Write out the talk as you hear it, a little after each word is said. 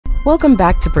Welcome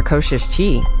back to Precocious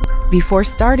Chi. Before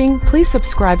starting, please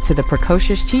subscribe to the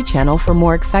Precocious Chi channel for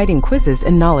more exciting quizzes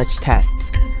and knowledge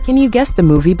tests. Can you guess the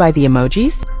movie by the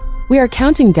emojis? We are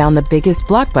counting down the biggest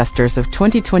blockbusters of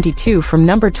 2022 from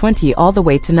number 20 all the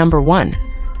way to number 1.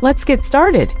 Let's get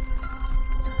started!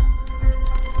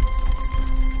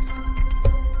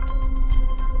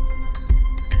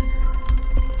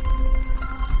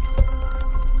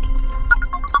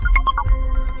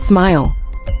 Smile.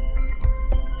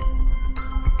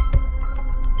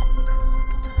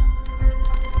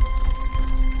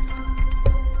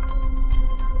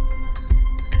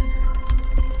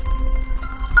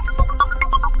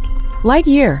 Light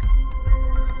year.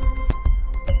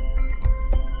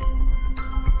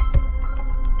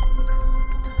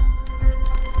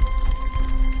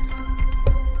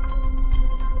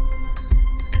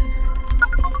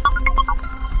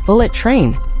 Bullet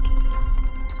train.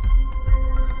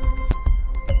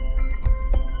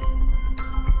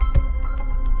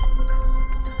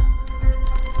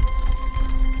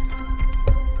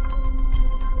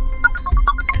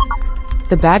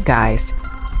 The bad guys.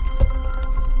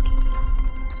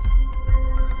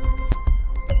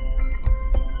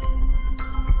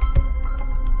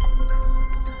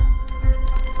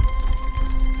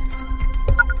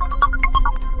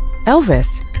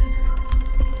 Elvis.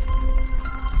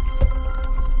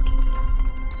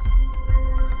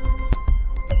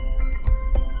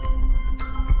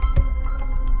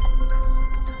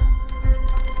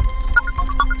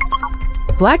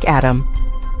 Black Adam.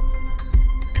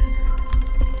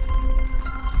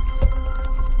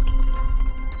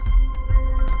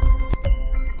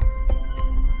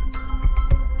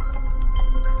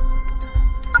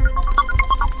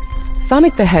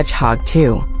 Sonic the Hedgehog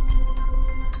 2.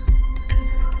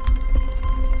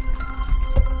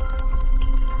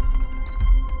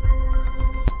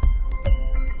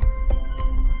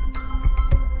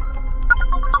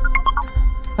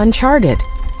 Uncharted.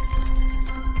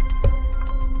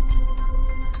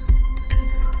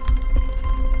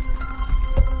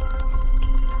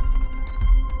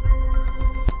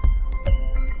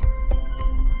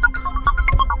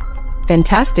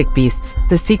 Fantastic Beasts: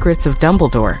 The Secrets of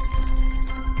Dumbledore.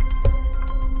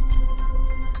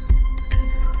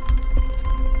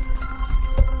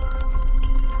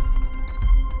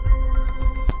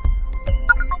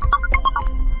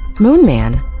 Moon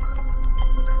Man.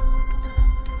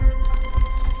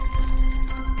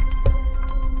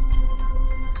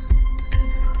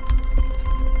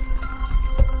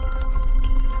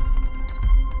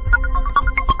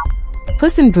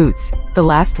 Puss in Boots: The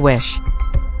Last Wish.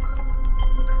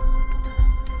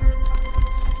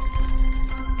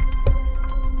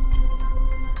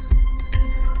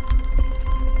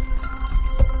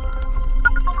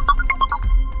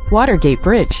 Watergate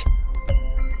Bridge.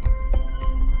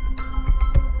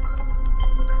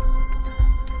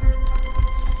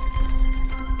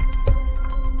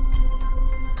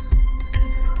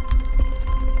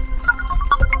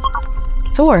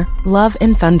 Thor: Love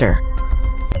and Thunder.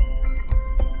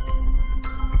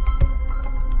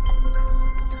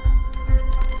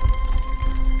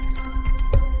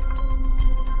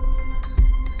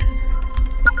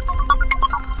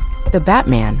 The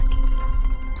Batman.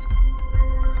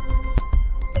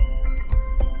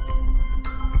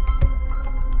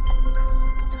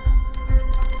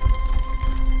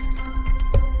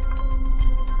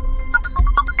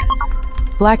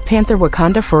 Black Panther: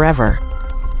 Wakanda Forever.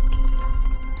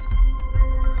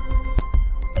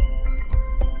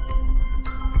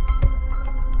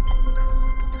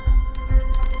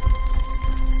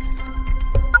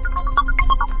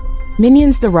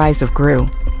 Minions: The Rise of Gru.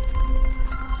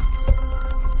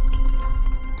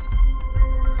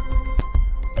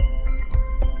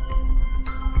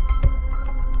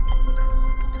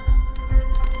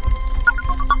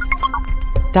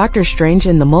 Doctor Strange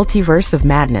in the Multiverse of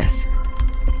Madness.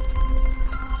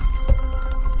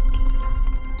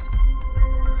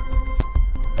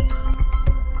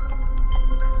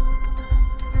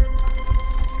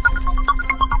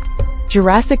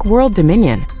 Jurassic World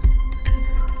Dominion.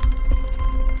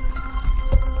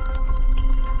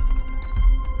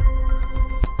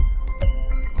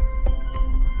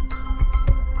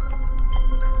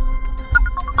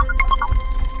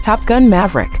 Top Gun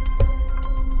Maverick.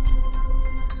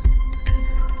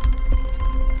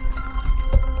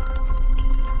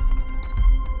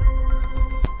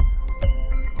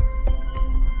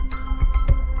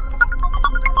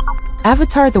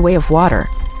 Avatar: The Way of Water.